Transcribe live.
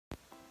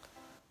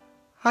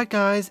Hi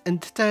guys,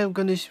 and today I'm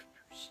going to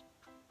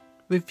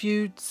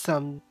review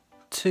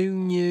two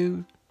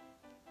new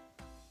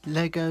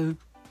Lego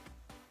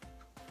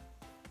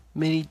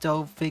mini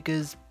doll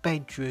figures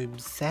bedroom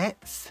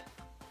sets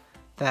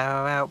that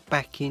are out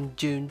back in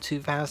June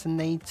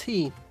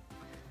 2018.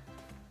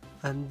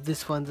 And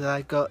this one that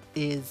I got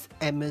is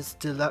Emma's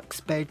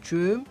Deluxe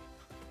bedroom,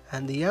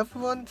 and the other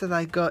one that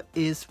I got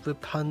is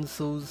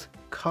Repunzel's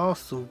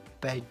castle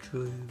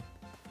bedroom.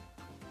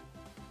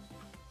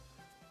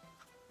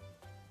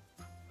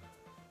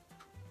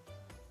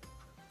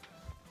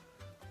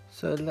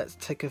 So let's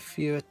take a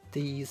few of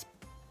these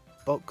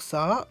box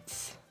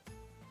arts.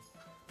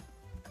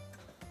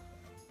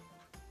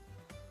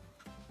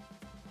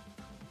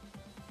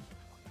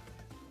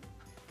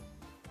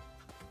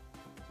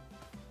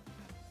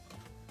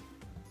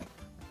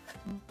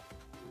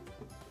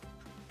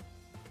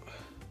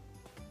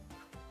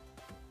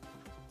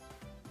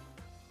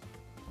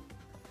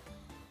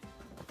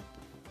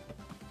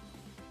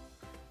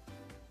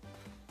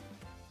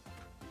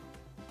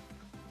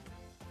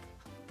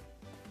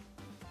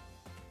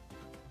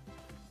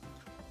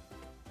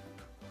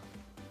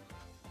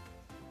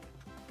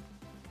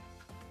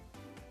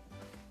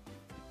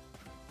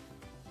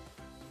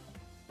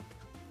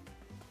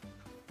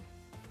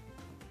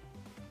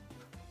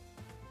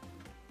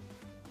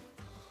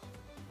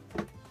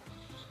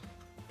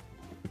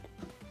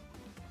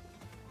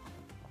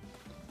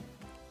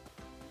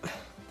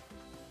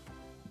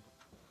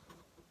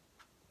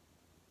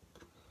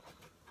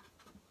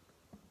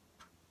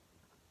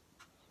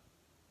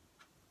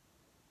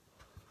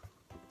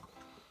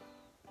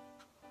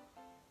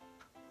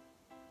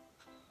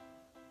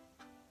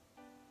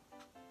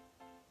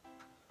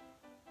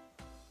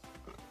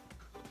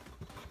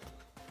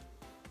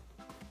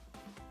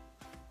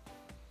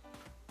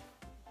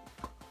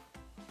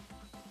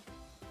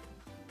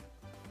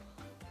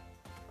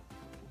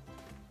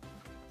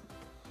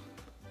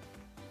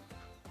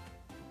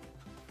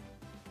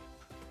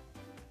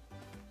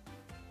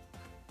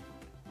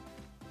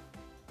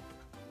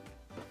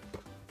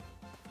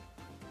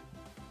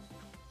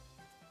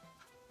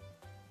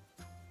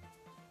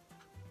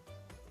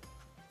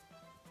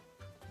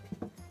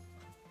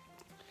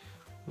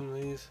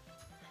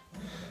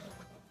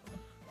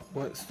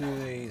 Let's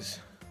do these.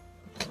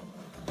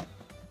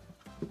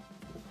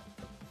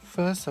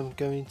 First I'm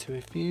going to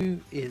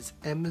review is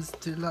Emma's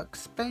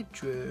Deluxe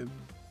bedroom.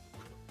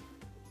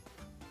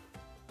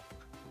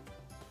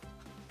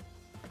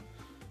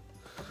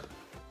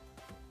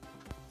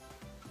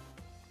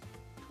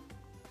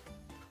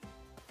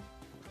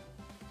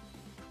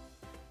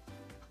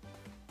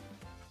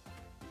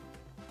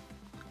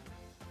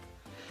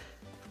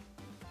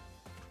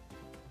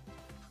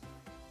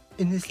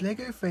 In this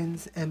Lego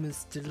Friends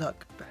Emma's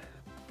Deluxe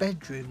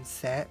bedroom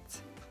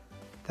set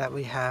that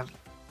we have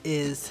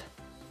is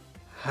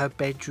her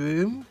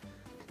bedroom.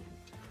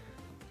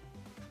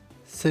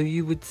 So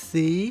you would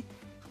see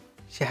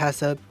she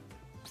has a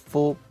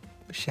full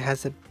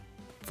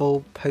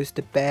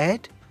poster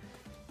bed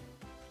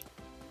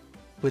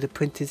with a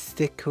printed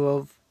sticker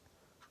of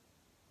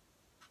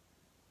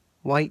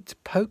white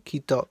polka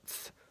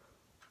dots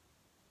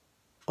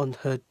on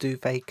her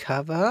duvet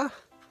cover.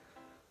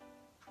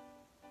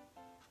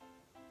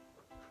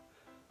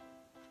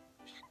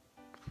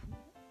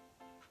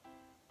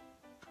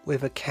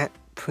 With a cat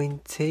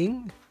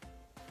printing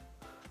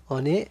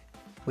on it,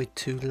 with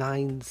two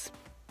lines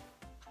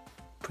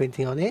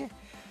printing on it,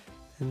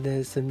 and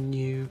there's some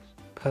new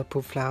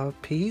purple flower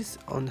piece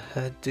on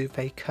her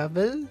duvet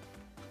cover. And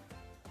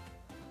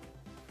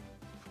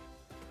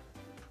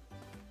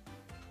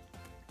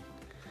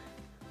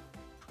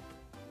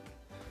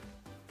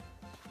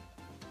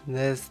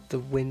there's the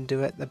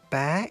window at the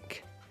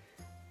back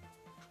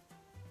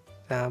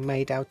that are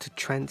made out of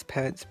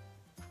transparent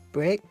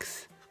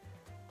bricks.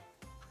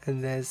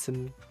 And there's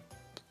some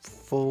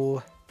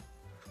full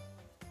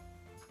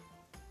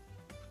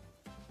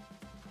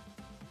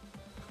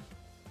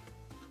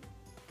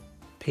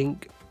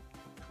pink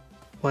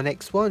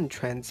 1x1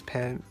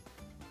 transparent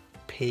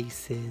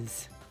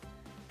pieces.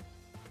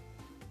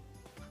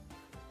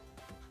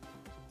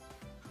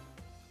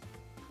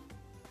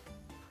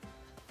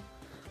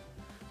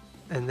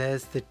 And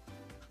there's the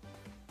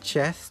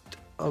chest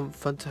on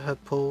front of her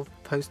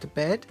poster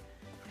bed.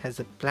 It has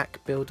a black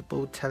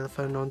buildable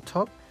telephone on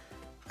top.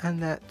 And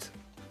that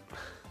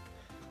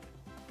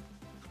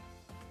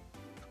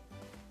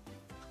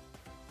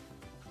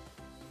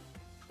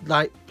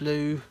light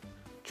blue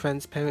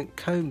transparent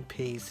comb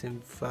piece in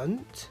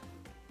front.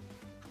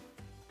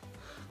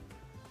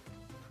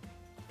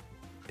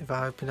 If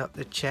I open up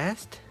the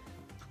chest,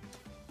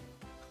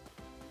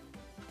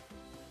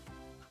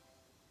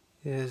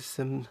 there's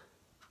some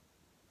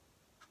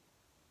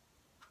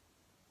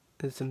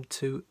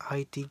two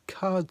ID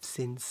cards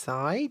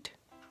inside.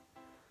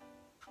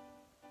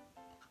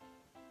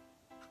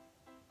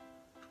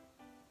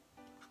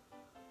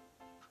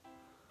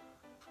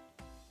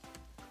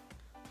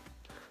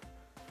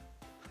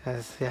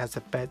 It has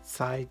a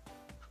bedside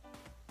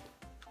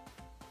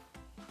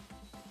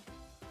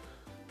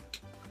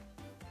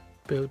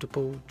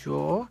buildable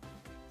drawer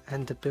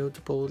and a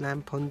buildable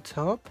lamp on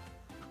top.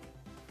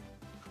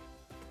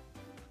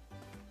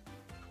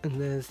 And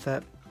there's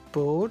that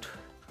board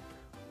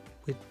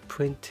with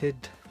printed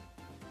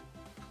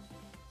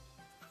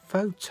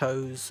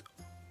photos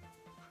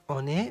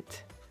on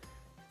it.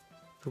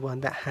 The one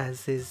that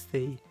has is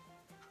the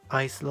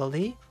ice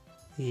lolly.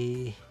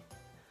 The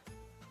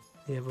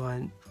other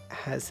one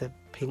has a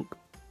pink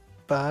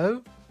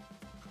bow.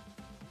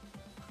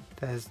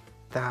 There's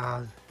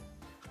that,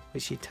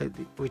 which it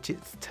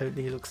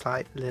totally looks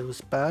like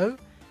Lil's bow,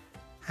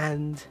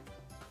 and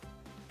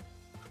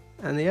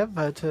the other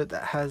photo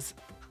that has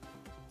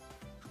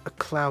a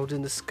cloud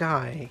in the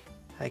sky,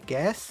 I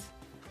guess,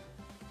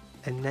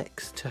 and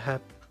next to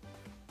her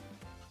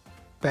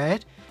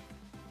bed,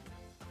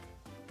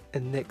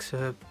 and next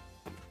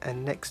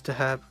to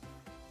her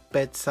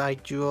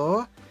bedside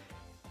drawer,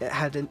 it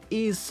had an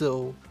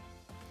easel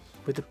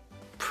with a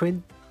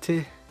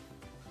printed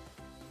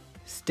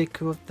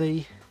sticker of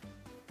the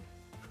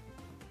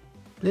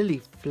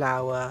lily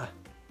flower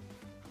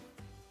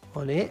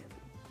on it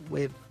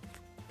with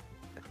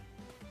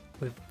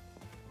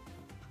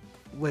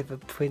a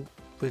print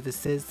with the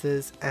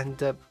scissors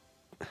and a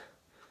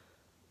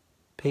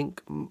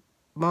pink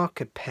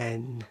marker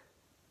pen.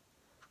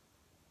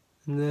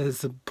 And there's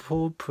some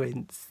paw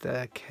prints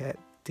that a cat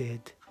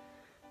did,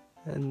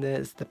 and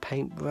there's the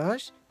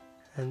paintbrush,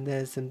 and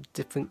there's some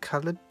different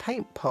coloured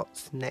paint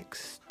pots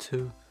next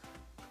to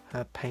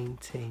her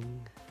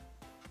painting.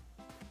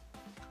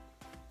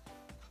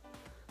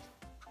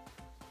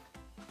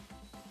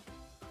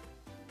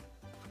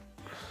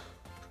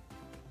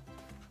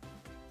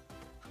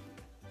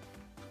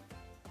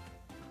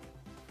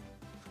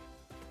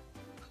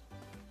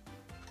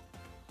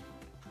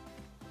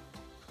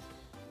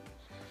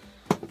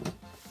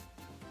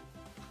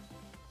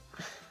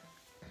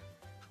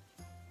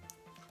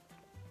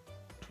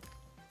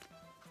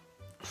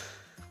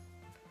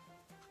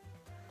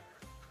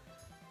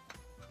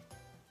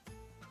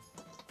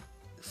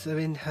 So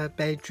in her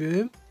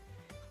bedroom,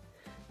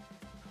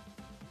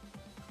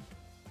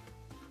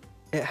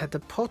 it had a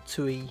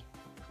pottery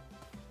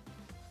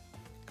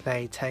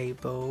clay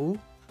table.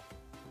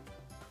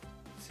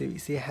 So you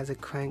see it has a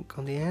crank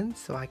on the end,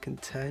 so I can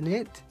turn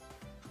it.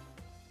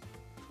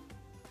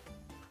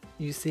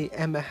 You see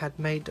Emma had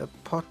made a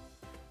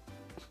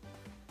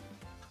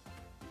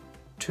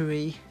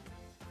pottery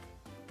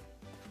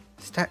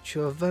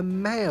statue of a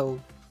male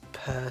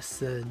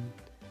person.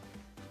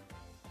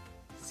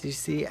 So you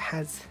see it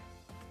has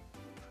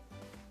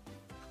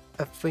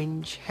a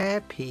fringe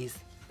hairpiece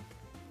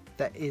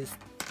that is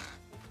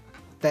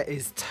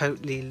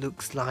totally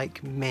looks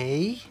like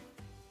me.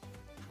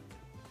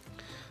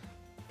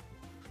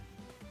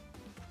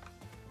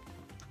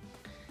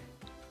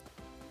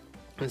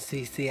 And so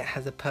you see it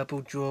has a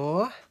purple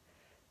drawer,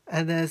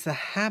 and there's a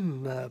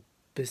hammer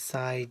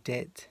beside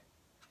it.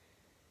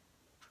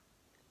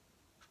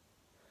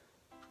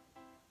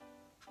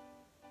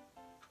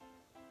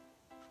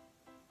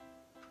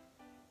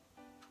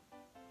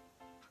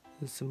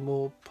 And some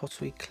more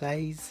pottery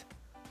clays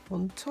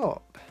on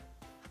top.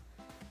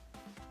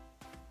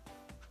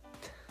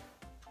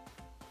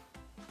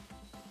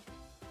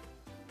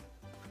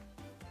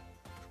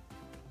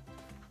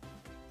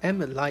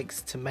 Emma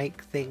likes to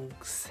make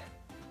things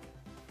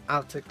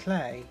out of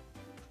clay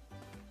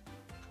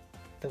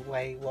the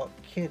way what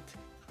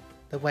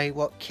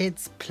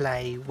kids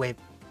play with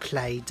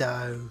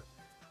Play-Doh.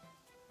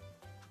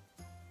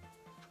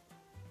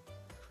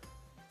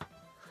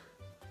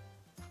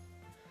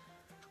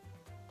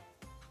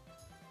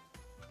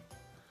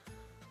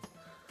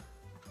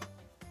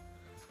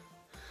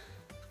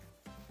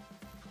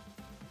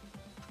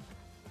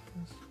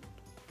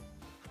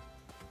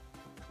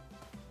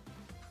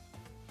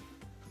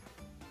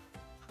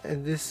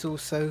 And this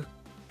also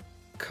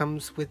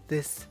comes with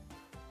this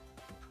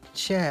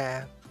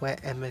chair where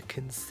Emma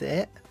can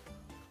sit,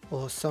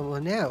 or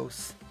someone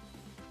else.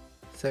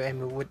 So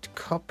Emma would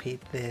copy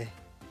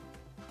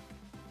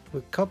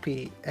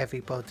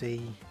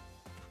everybody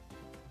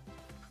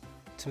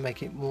to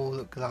make it more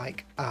look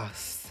like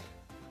us.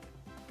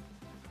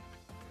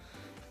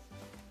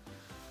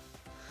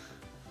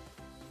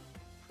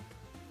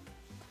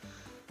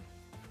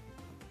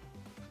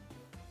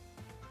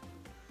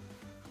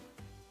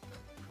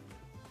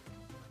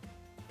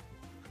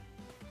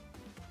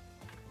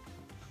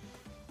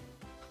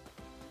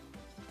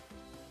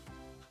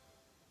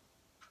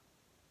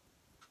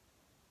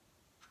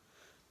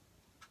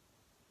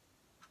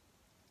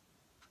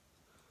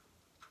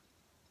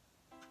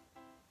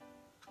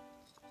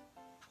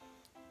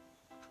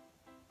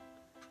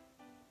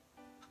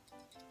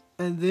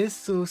 And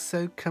this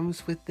also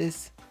comes with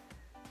this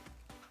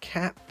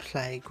cat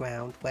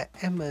playground where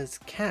Emma's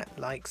cat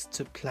likes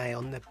to play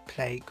on the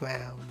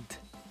playground.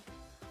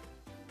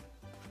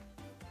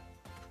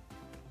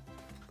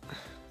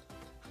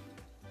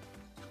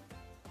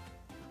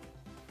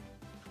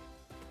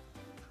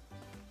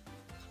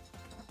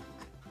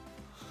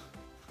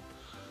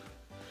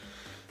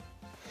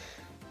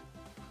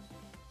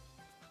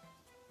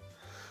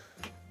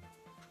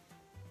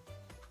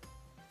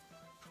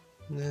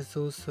 And there's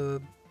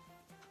also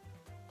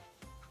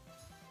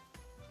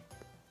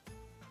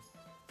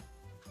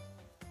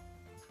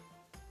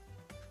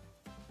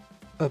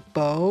a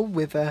bowl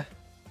with a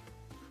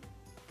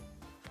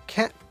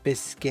cat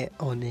biscuit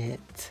on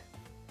it.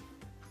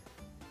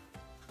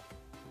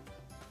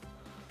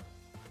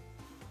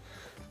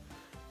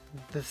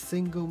 The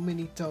single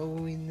mini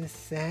doll in the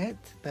set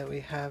that we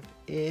have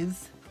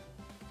is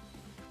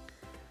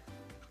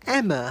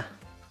Emma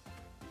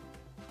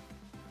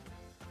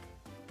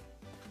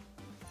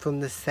from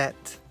the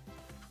set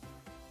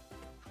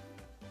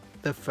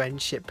The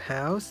Friendship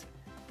House.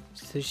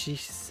 So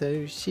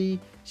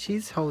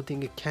she's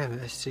holding a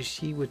camera so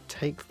she would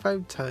take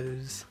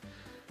photos.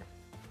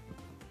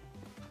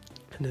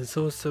 And there's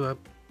also a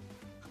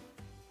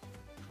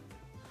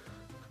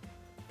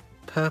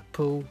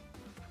purple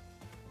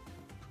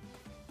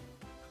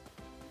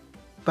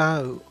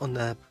bow on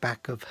the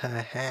back of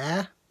her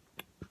hair.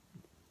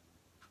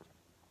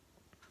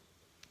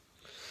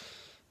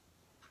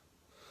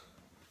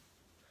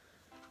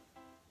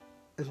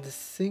 And the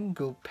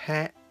single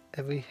pet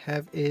that we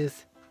have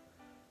is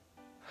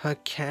her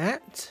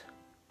cat.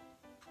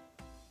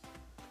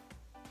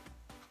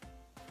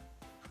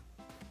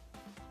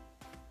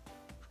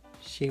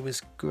 She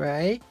was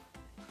grey,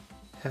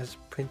 has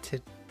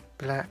printed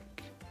black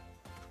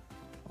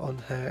on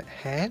her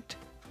head,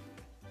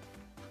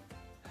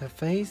 her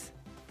face,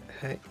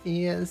 her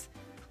ears,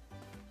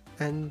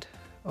 and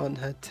on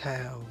her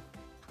tail.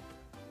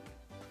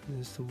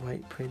 There's some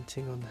white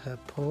printing on her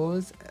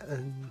paws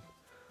and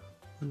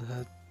on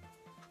her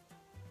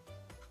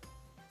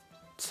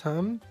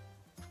tongue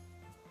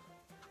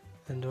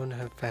and on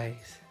her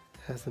face.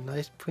 Has a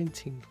nice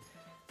printing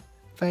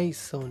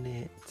face on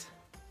it.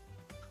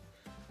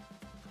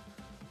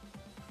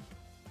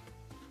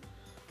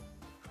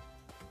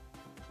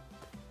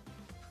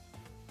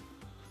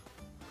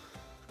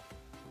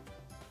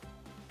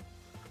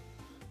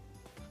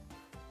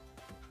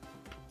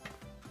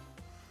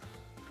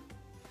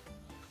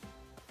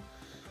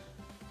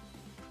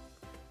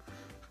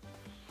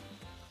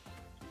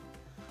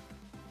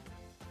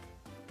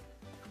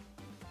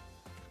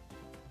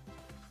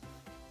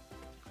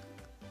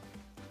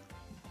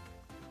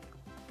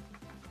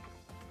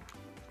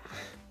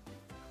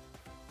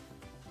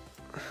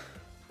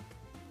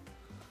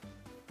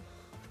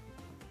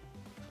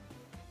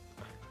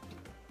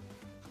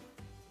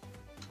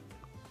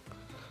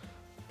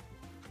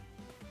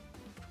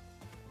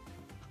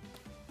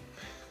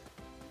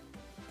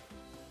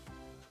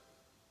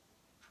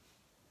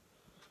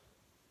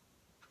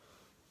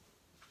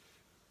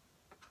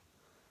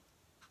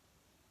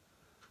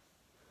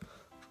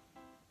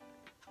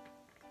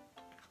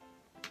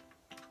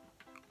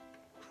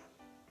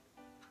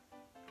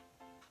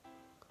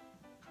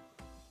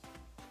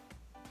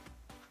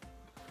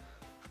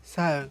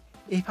 So,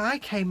 if I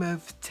came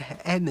over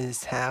to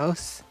Emma's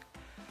house,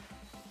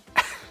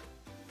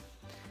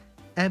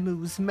 Emma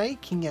was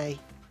making a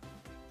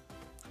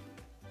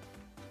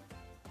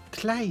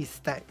clay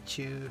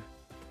statue.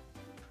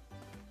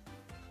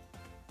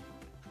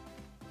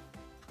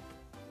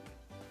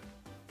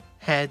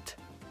 Head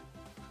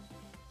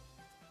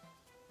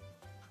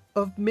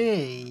of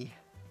me.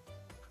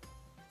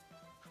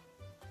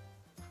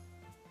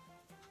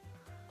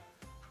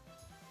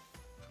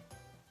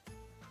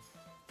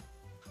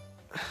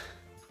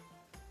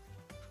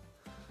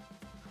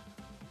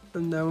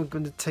 And now I'm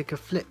going to take a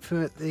flip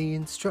through at the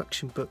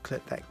instruction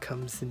booklet that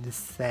comes in the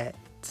set.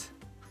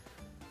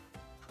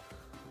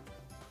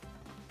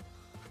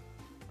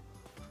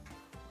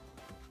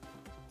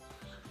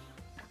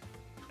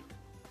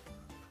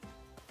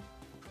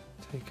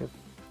 Take a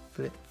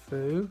flip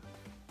through.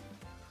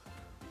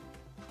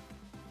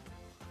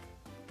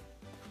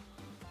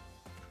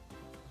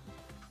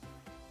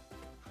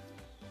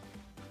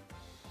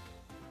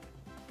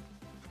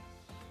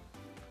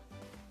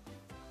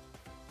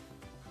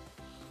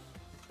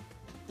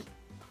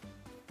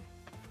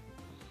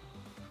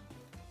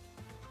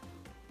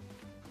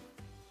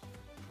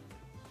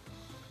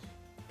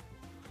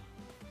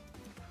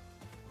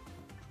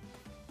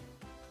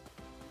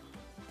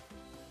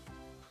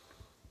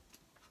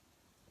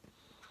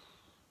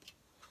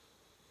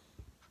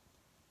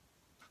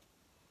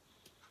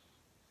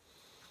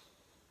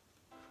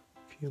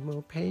 Few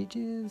more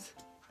pages.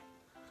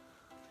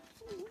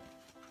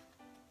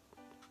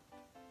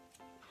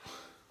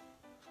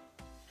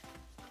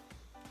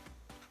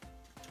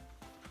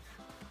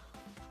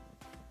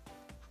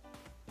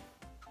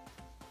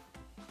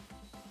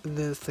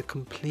 There's the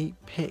complete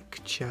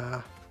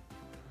picture.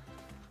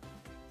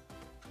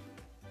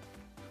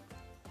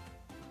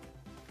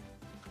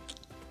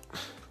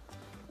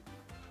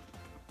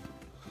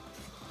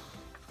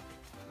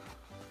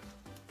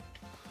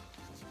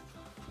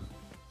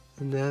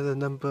 And there are the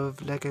number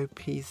of Lego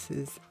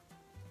pieces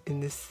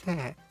in this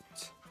set.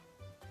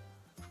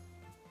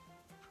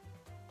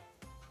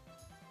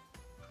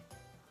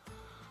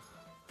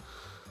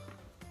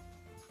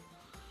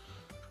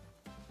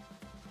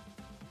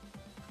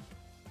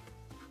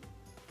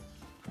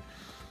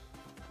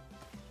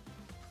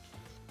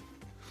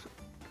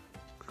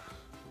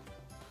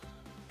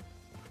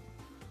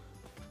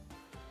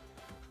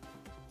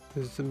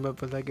 There's some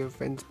other Lego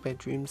Friends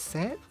bedroom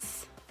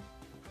sets.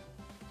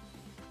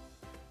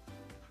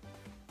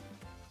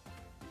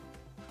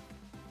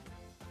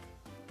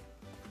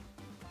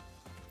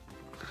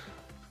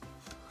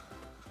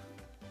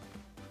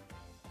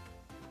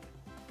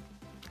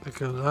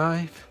 Lego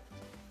Live.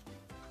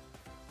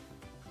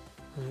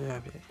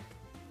 Rabbit.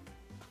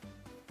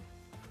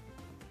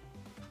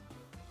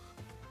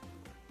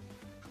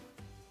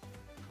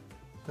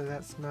 So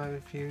that's now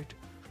reviewed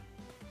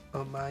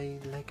on my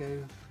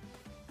Lego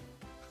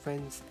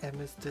Friends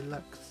Emma's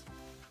Deluxe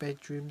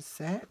bedroom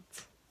set.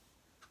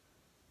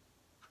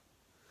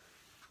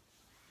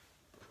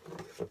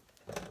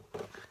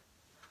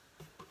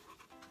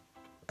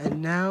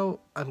 And now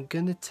I'm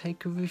gonna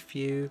take a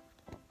review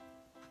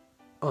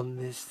on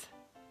this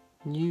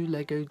new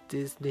Lego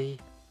Disney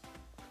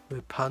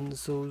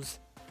Repunzel's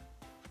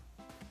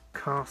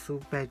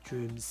castle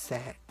bedroom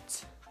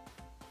set.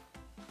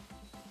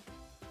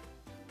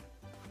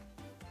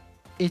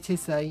 It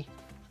is a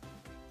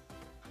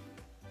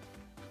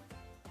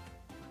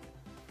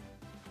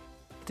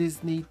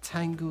Disney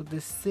Tangled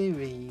the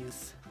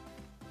Series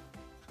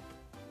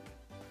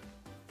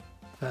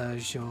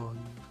version.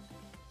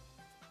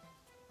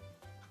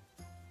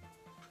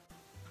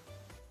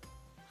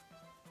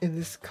 In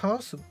this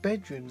castle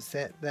bedroom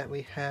set that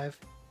we have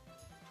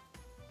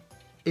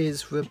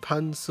is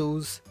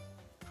Repunzel's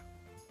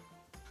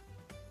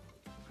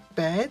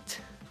bed,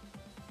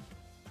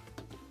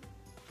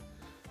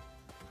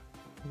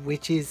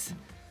 which is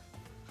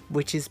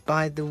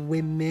by the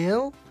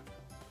windmill,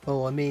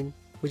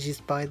 which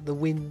is by the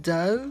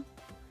window,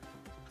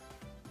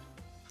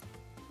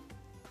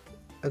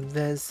 and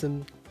there's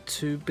some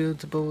 2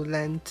 buildable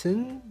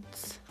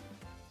lanterns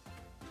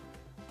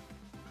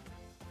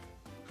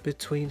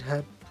between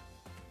her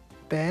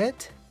bed.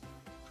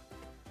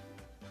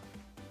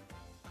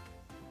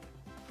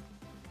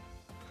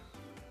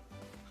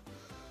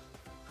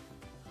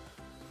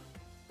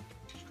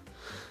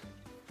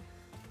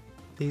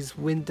 These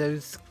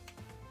windows,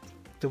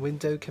 the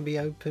window can be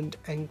opened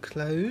and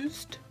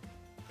closed.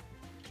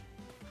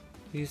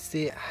 You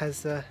see it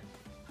has a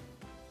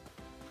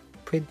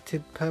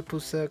printed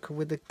purple circle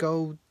with a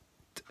gold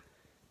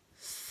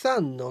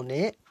sun on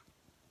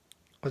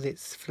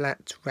its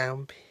flat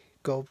round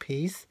gold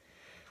piece,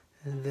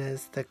 and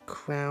there's the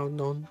crown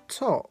on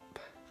top.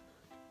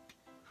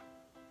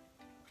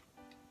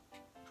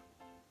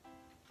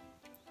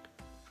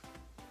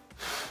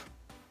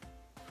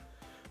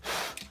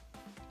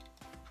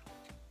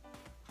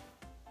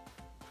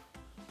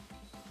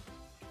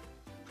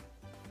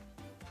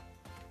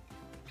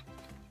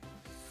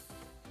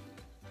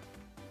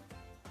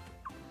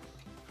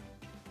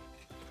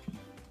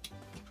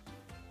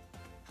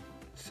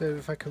 So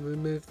if I can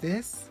remove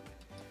this,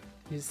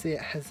 you see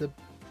it has a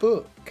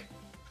book.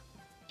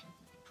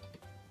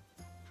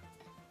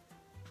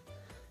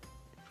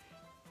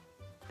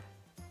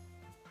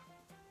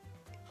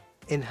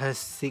 In her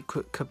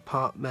secret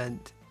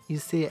compartment, you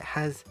see it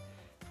has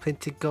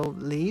printed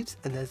gold leaves,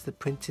 and there's the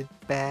printed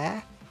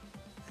bear,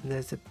 and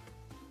there's a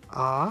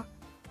R,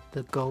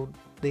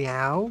 the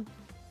owl,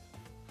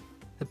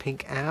 the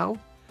pink owl,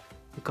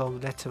 the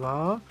gold letter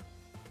R,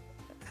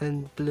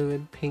 and blue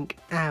and pink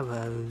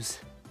arrows.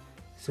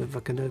 So if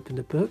I can open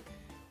the book,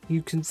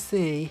 you can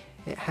see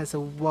it has a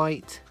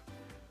white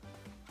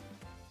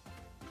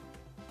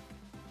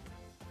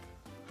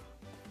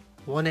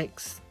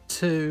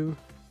 1x2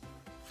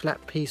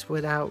 flat piece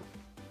without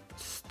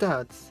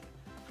studs.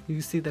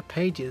 You see the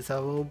pages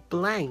are all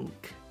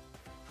blank.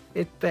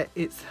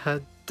 It's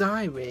her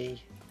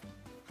diary.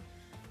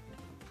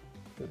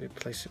 Let me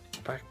place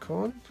it back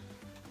on.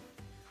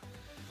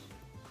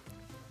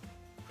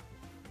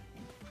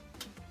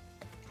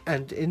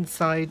 And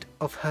inside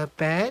of her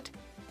bed,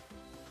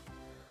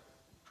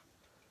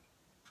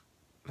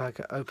 if I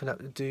can open up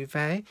the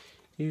duvet,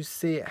 you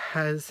see it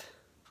has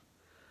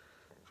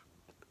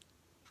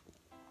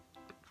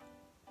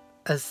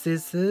a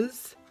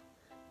scissors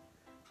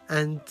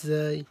and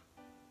a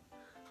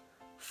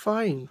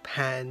frying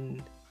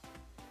pan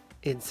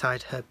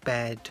inside her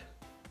bed.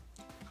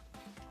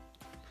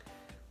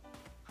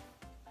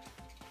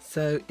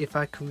 So if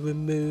I can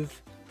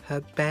remove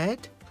her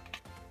bed,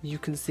 you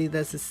can see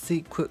there's a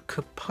secret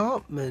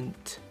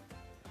compartment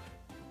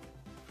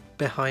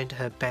behind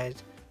her bed,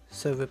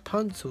 so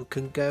Repunzel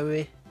can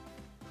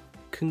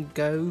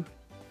go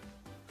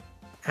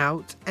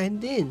out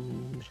and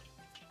in.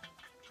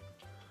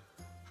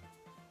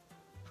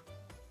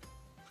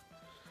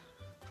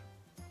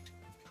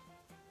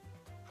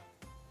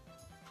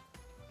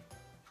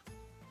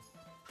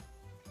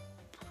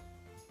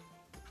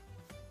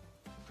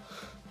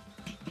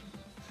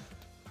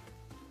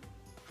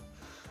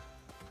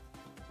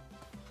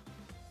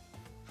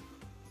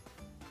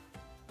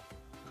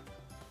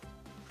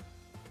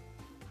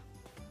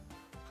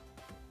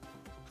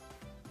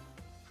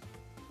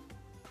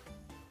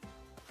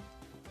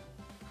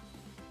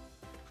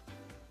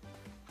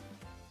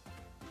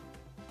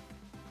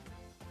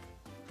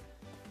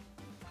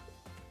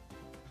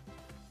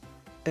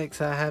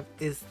 Next I have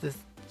is the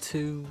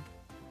 2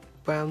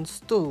 brown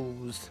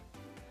stools.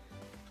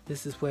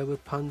 This is where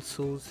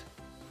Rapunzel's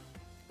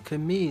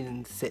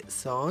chameleon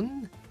sits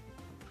on.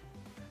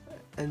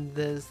 And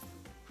there's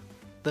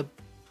the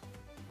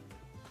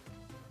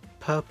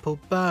purple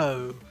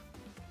bow.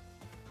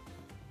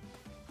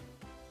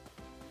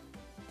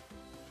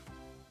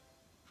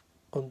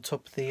 On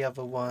top of the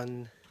other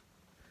one.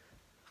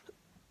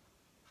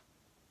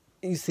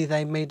 You see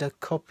they made a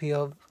copy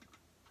of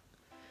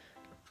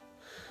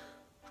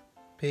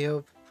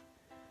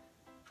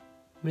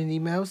Minnie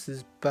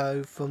Mouse's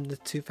bow from the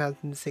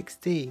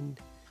 2016,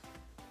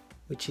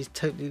 which it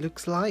totally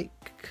looks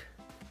like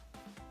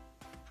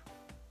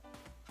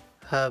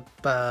her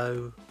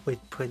bow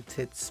with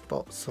printed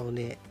spots on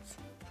it.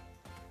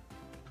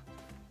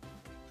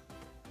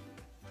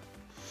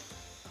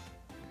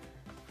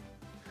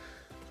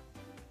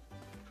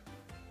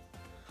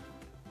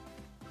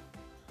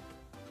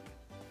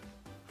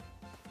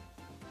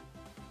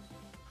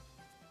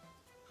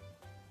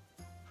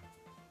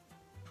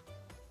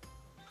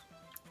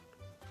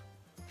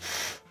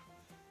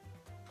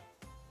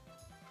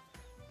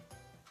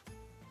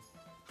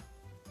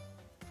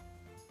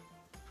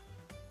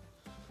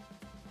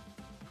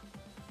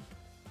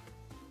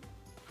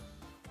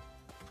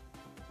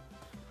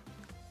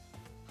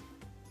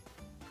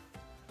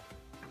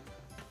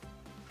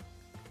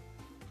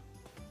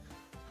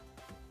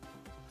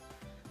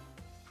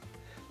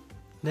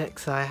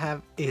 Next I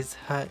have is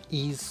her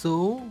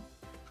easel.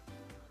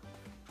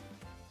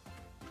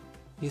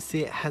 You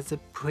see it has a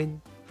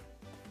print.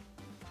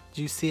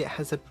 You see it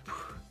has a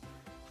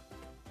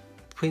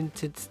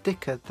printed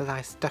sticker that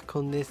I stuck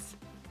on this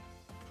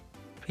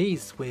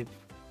piece with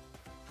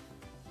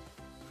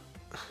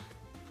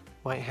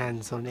white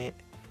hands on it.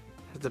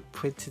 It has a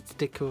printed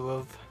sticker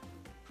of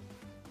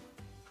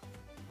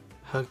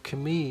her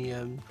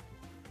chameleon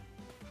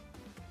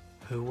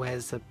who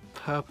wears a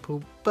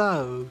purple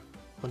bow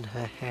on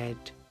her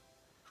head,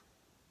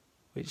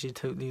 which it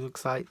totally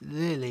looks like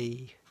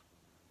Lily.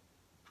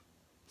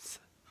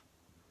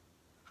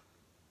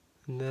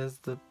 And there's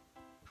the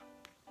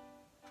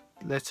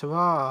letter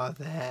R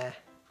there.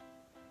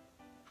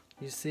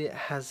 You see it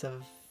has a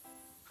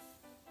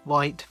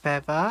white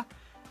feather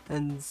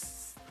and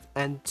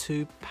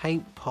two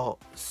paint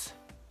pots.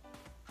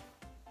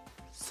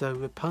 So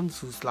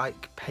Rapunzel's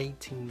like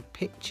painting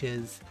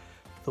pictures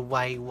the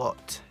way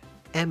what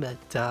Emma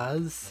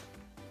does.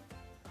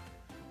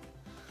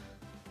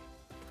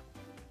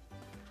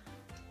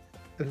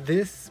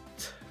 This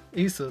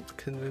easel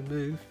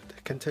can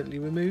totally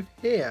remove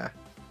here.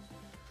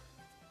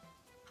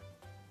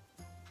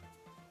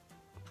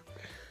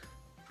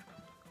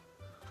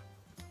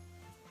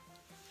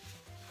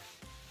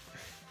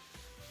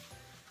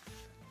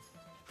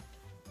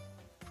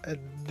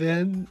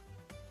 And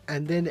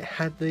then it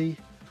had the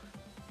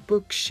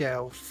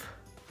bookshelf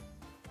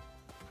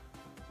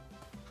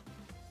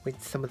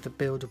with some of the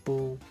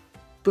buildable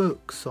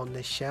books on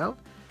this shelf,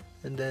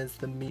 and there's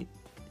the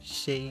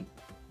sheet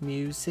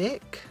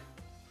music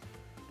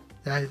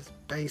that is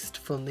based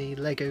from the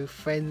Lego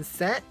Friends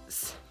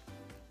sets.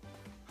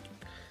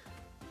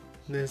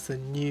 There's a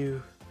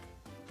new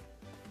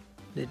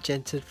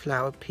magented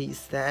flower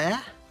piece there,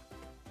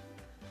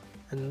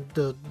 and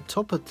the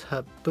top of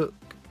her book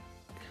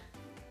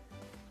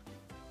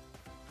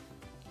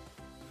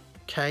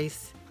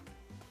case,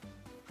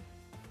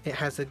 it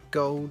has a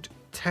gold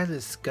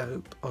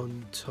telescope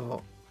on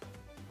top.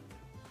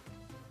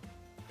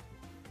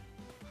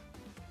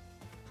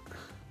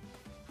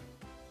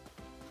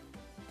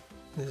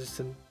 There's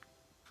some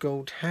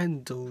gold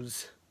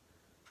handles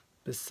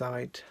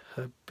beside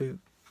her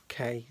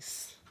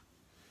bookcase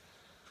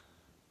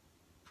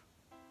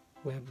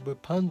where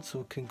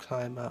Repunzel can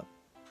climb up.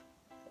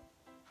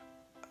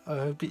 I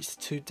hope it's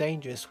too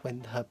dangerous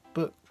when her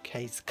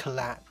bookcase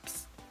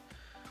collapsed.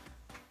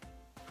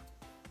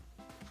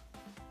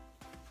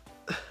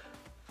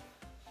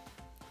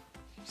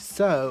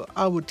 So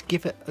I would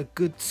give it a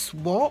good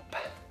swap.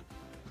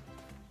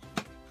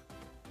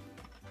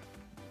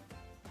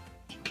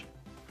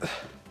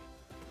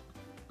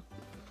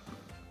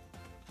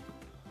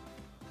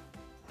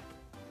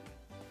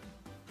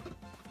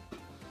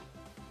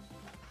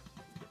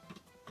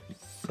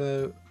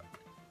 So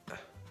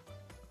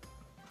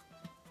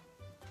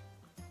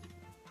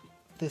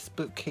this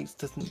bookcase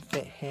doesn't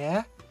fit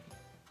here,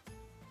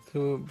 so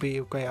it would be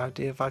a great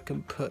idea if I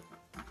can put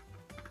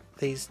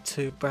these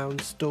two brown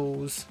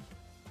stools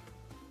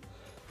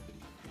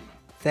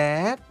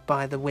there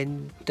by the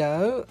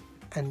window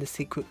and the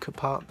secret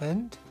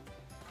compartment,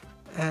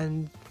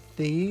 and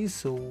the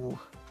easel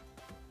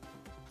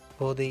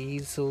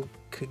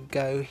could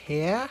go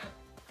here.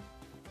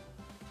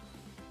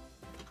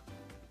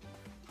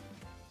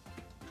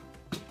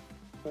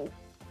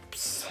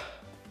 Oops.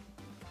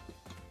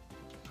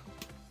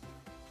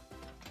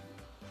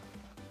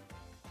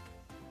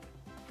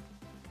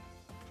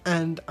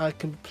 And I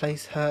can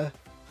place her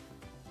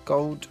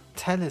gold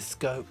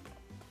telescope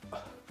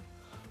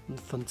in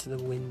front of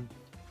the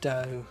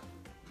window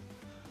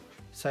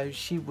so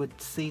she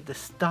would see the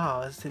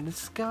stars in the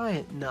sky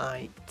at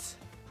night.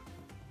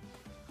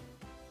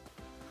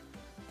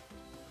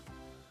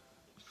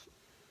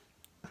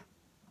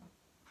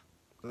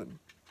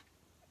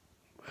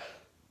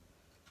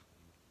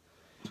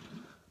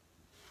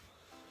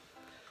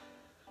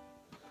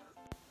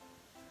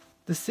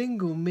 The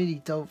single mini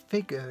doll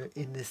figure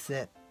in this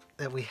set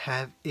that we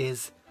have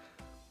is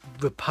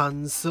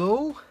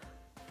Repunzel.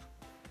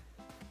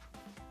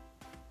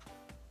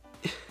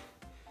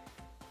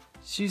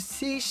 You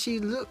see, she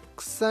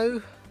looks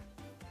so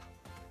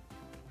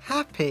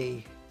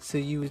happy. So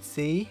you would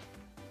see.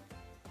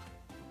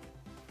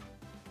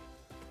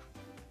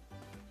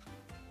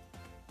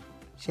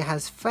 She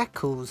has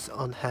freckles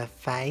on her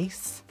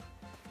face.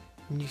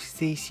 And you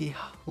see she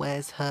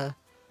wears her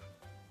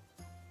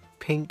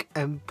pink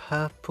and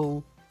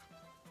purple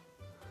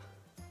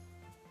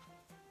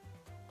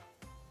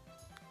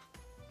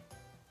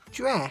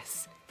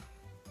dress.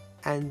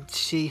 And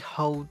she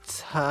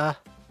holds her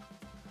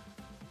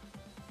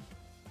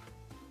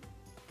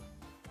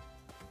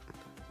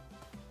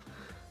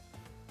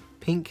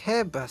pink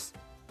hairbrush.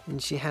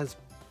 And she has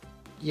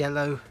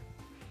yellow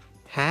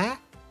hair.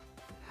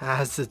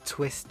 Has a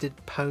twisted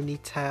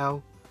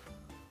ponytail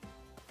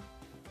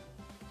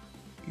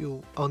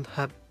on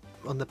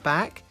the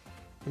back,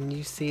 and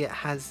you see it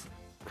has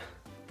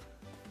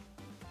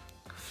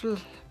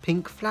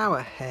pink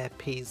flower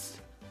hairpiece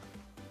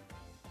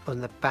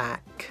on the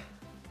back.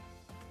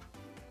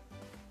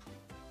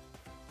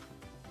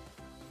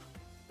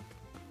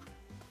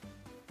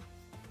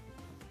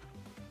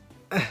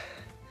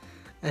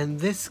 And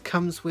this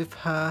comes with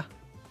her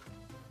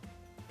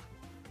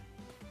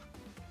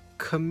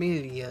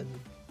chameleon.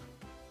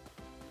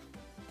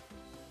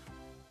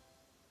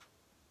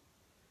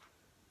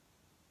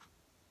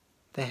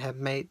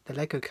 The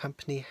Lego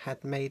company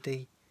had made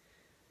a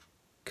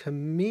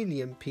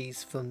chameleon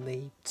piece from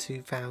the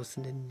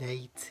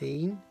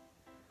 2018.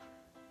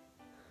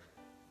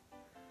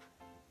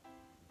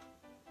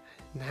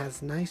 And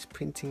has nice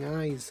printing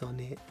eyes on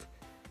it.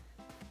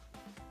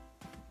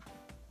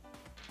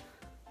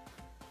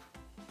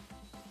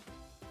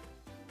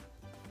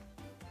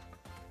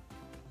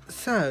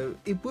 So,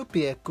 it would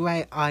be a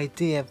great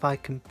idea if I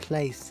can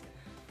place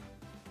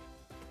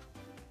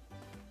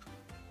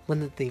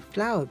one of the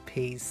flower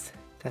pieces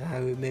that I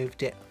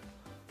removed it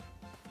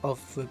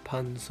off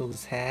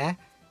Rapunzel's hair,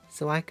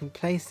 so I can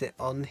place it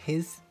on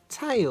his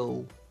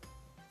tail.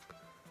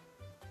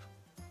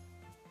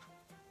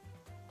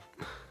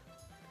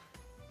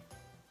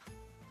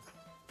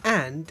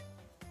 And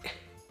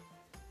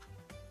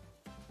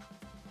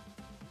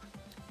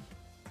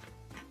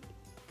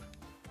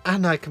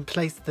I can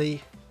place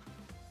the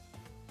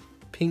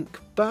pink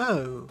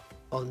bow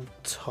on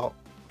top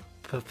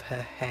of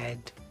her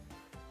head.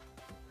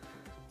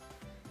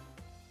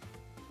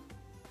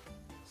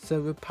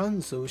 So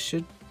Repunzel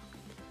should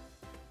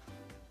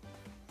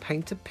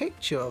paint a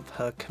picture of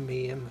her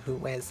chameleon who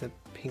wears a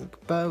pink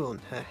bow on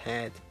her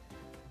head.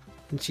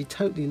 And she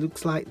totally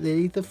looks like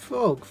Lily the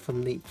Frog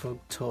from Leapfrog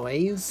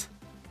Toys.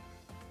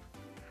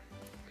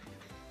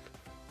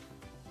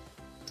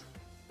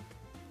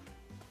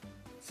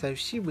 So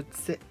she would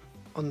sit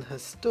on her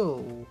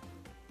stool.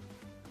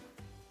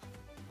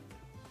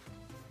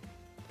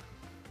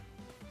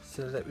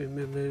 So let me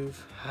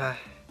remove her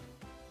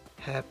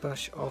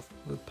hairbrush off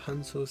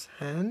Rapunzel's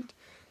hand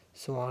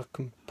so I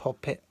can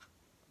pop it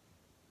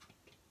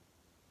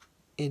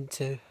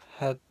into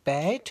her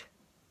bed.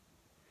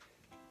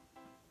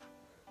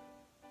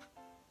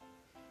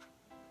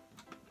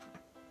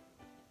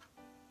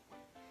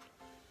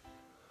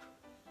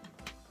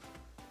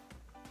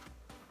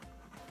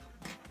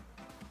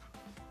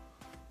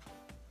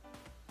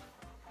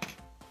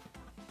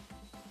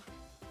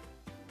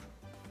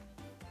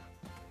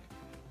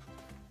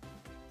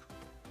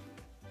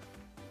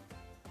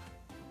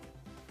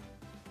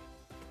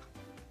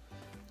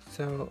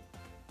 So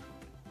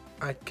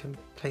I can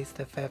place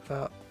the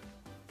feather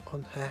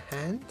on her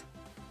hand.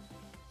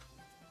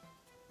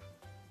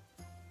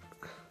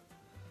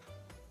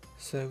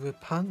 So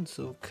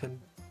Repunzel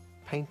can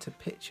paint a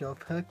picture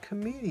of her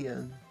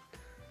chameleon.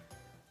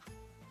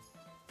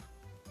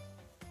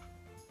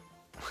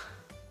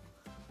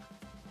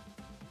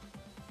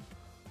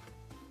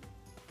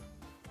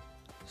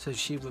 So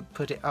she would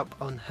put it up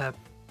on her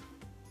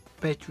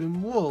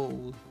bedroom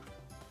wall.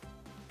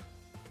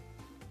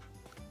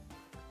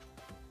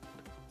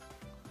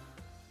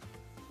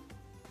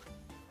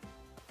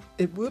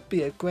 It would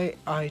be a great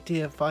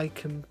idea if I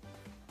can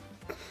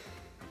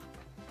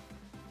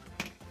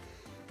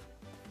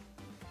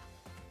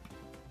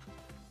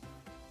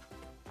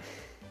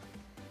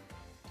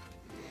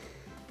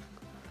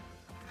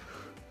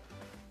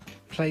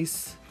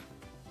place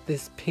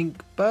this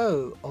pink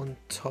bow on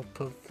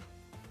top of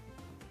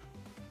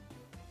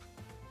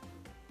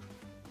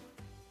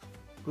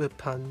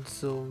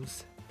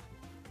Rapunzel's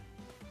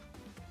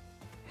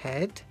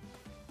head.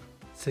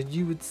 So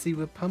you would see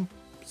Rapunzel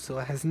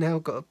has now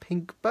got a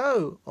pink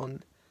bow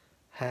on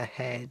her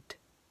head.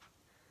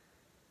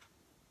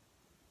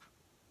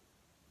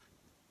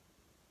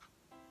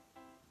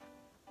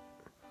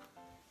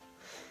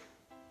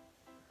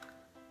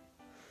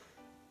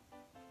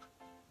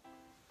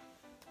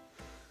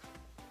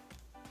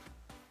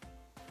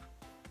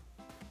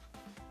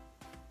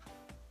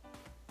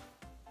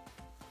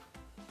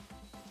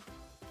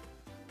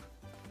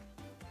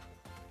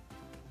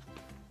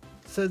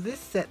 So this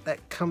set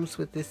that comes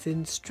with this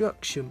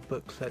instruction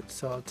booklet,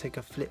 so I'll take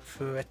a flip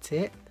through at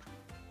it.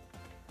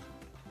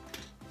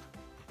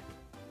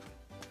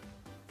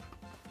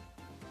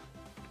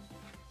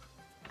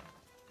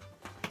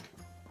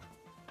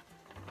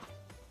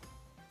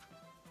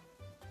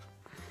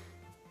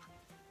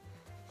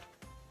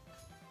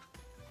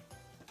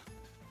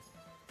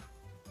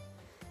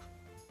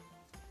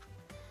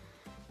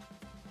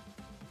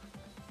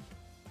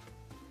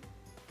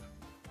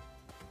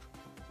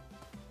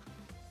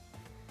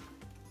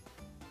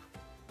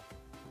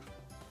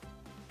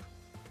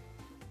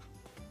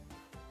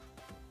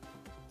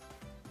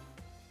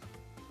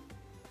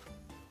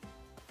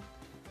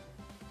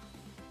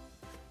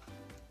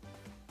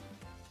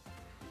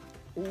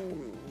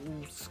 Ooh,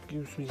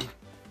 excuse me,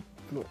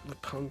 knocked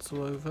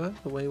Repunzel over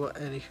the way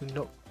what Ellie who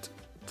knocked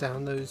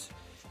down those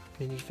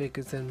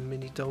minifigures and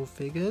mini doll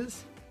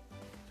figures.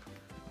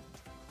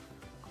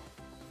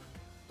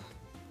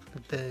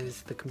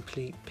 There's the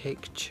complete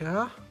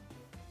picture.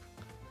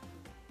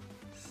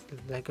 It's the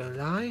Lego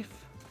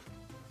Life.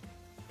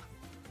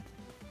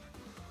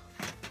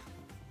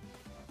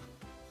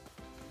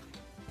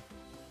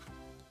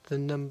 The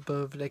number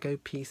of Lego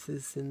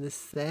pieces in this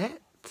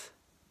set.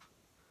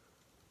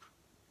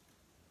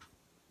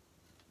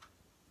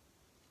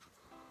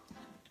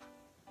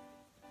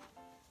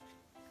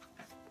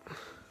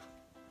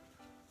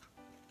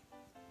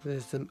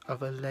 There's some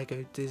other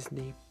Lego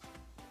Disney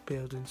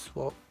build and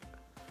swap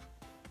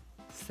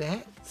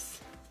sets.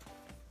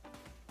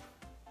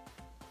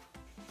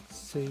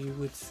 So you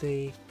would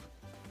see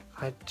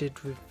I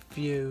did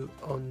review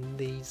on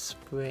these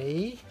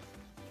 3.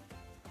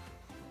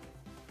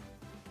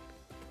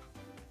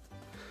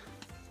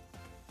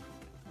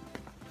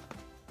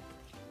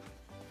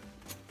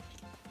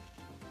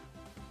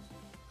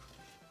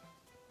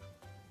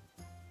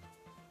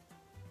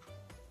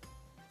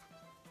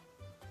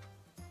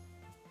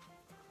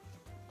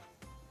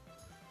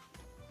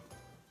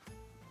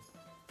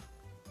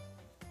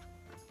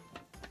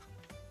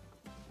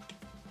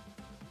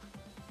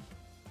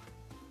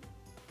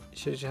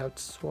 Shows you how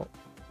to swap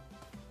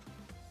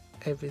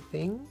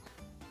everything.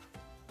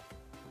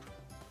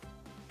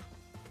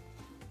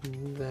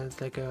 And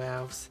there's Lego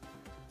Elves,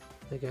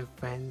 Lego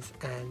Friends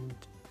and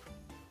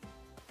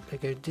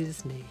Lego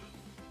Disney.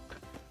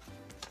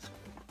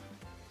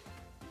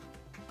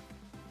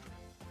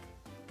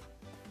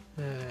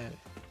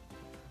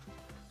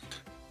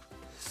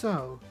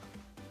 So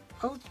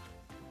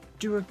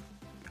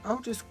I'll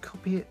just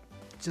copy it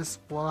just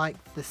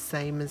like the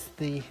same as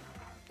the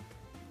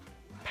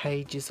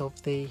pages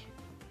of the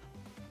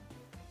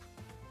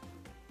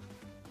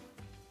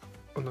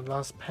on the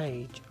last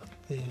page of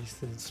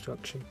this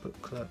instruction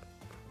booklet.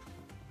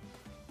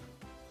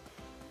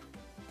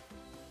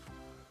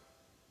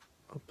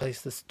 I'll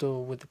place the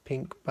store with the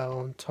pink bow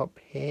on top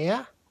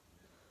here.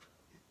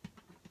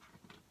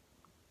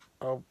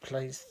 I'll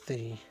place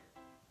the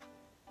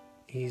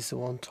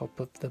easel on top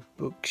of the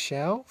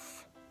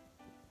bookshelf.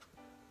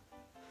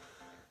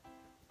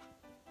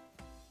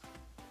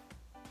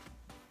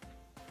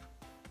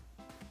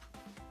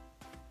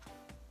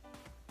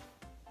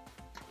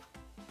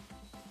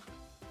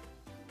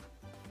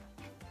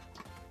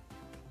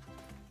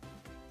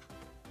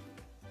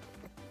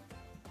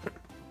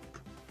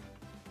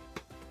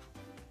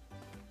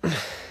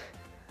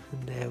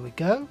 And there we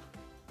go.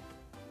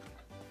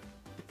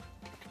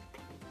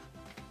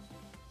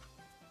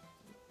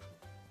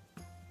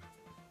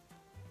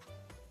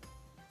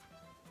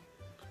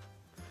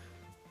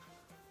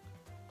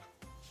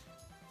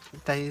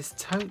 This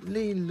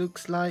totally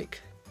looks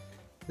like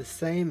the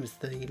same as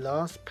the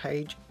last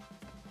page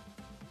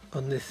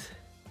on this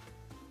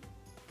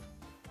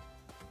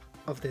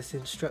of this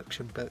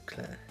instruction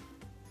booklet.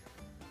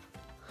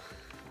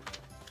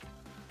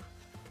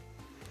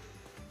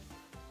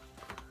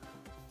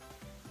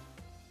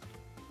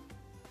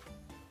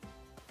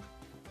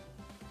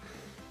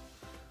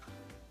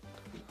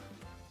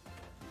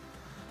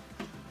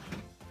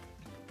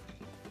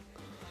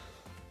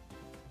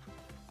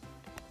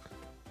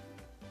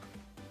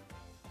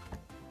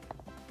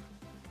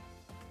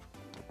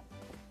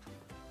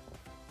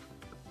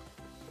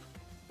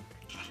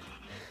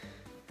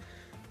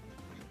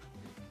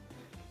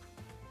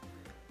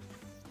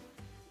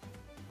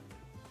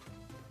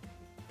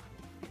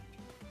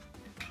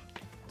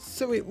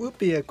 So it would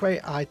be a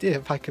great idea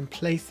if I can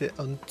place it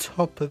on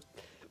top of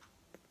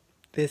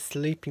this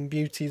Sleeping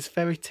Beauty's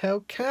fairy tale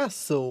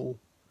castle.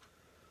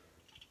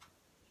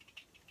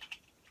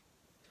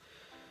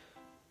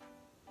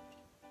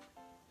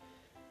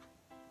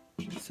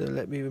 So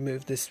let me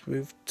remove this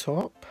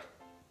rooftop.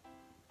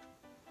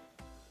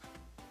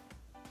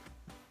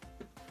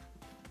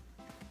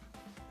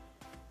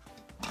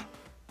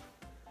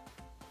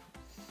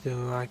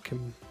 So I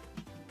can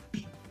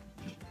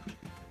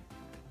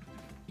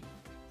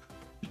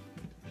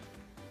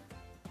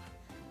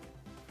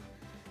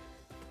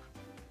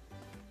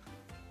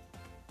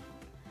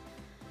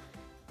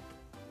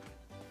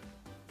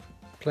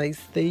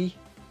place the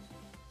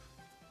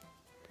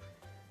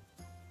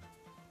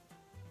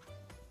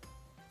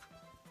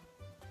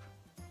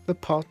the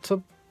part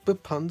of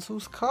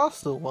Repunzel's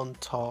castle on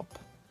top.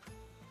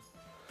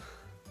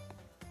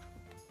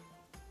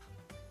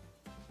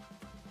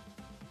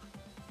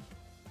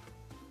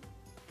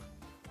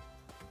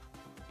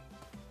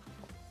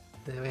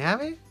 There we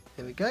have it.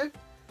 There we go.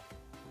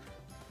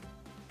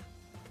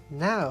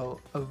 Now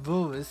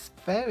Aurora's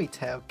fairy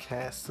tale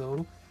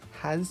castle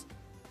has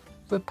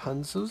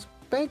Rapunzel's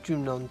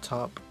bedroom on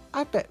top.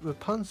 I bet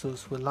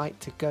Rapunzel's would like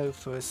to go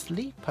for a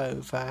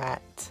sleepover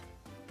at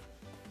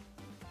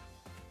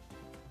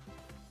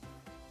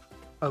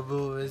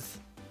Aurora's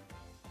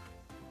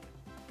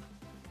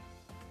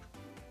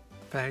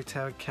fairy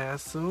tale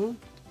castle.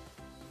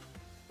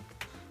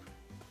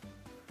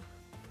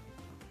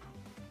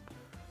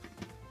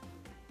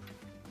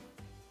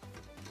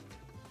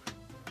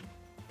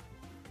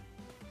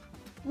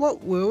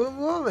 What will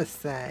Aurora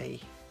say?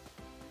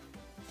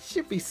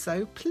 She'll be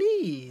so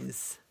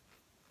pleased.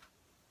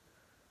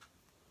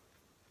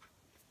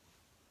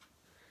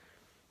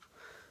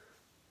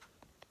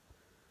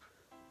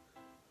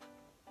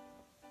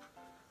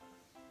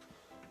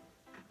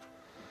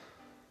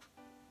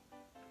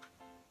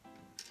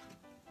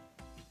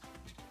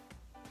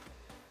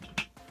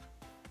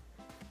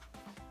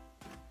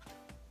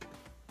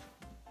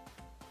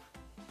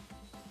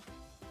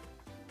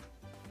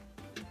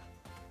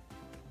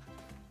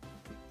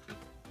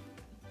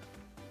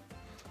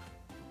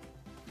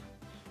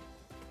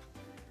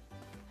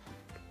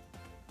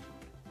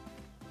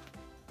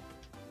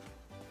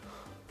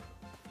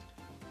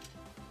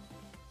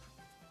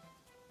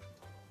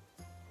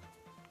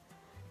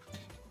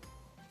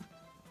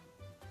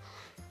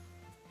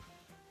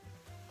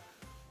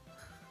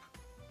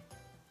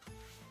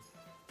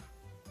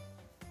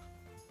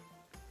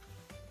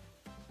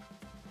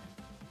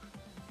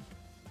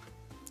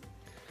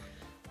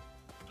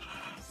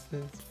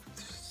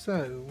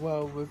 So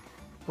while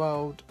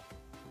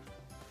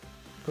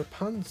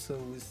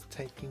Repunzel was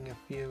taking a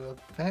view of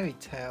fairy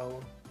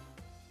tale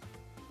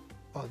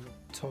on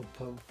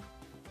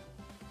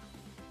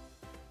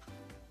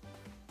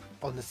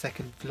the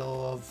second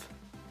floor of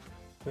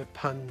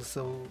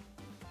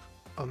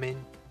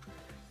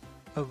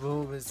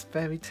Aurora's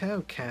fairy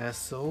tale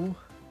castle,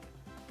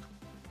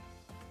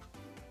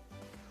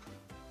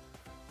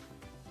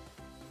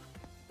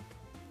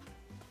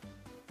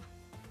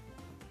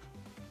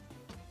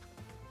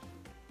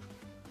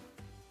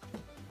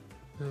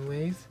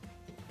 anyways,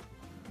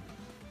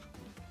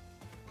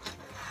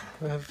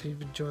 I hope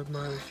you've enjoyed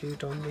my review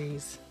on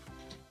these.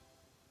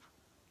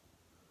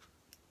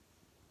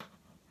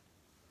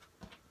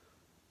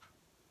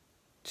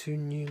 Two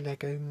new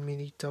Lego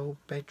mini doll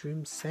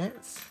bedroom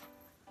sets.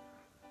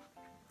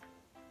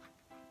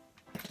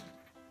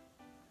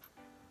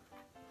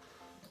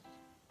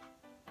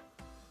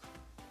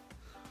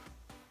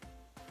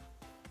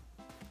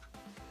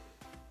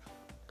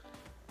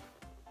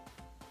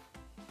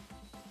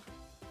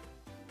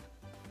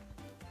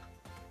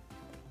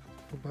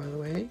 Oh, by the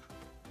way,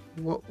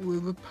 what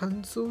will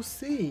Repunzel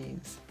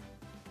sees?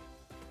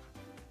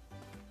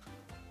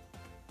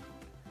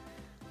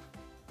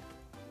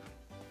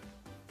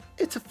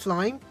 It's a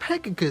flying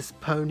Pegasus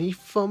pony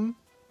from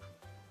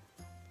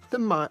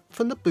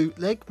the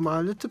bootleg My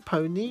Little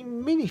Pony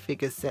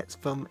minifigure sets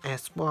from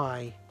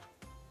SY.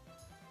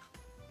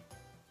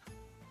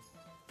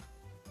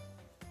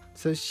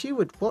 So she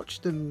would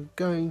watch them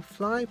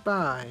fly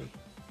by.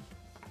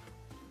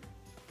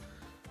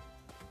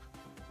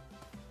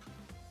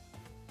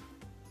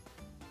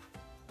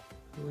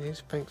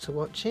 Anyways, thanks for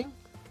watching.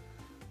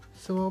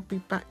 So I'll be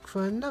back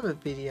for another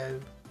video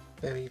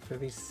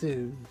very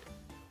soon.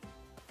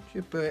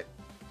 Goodbye.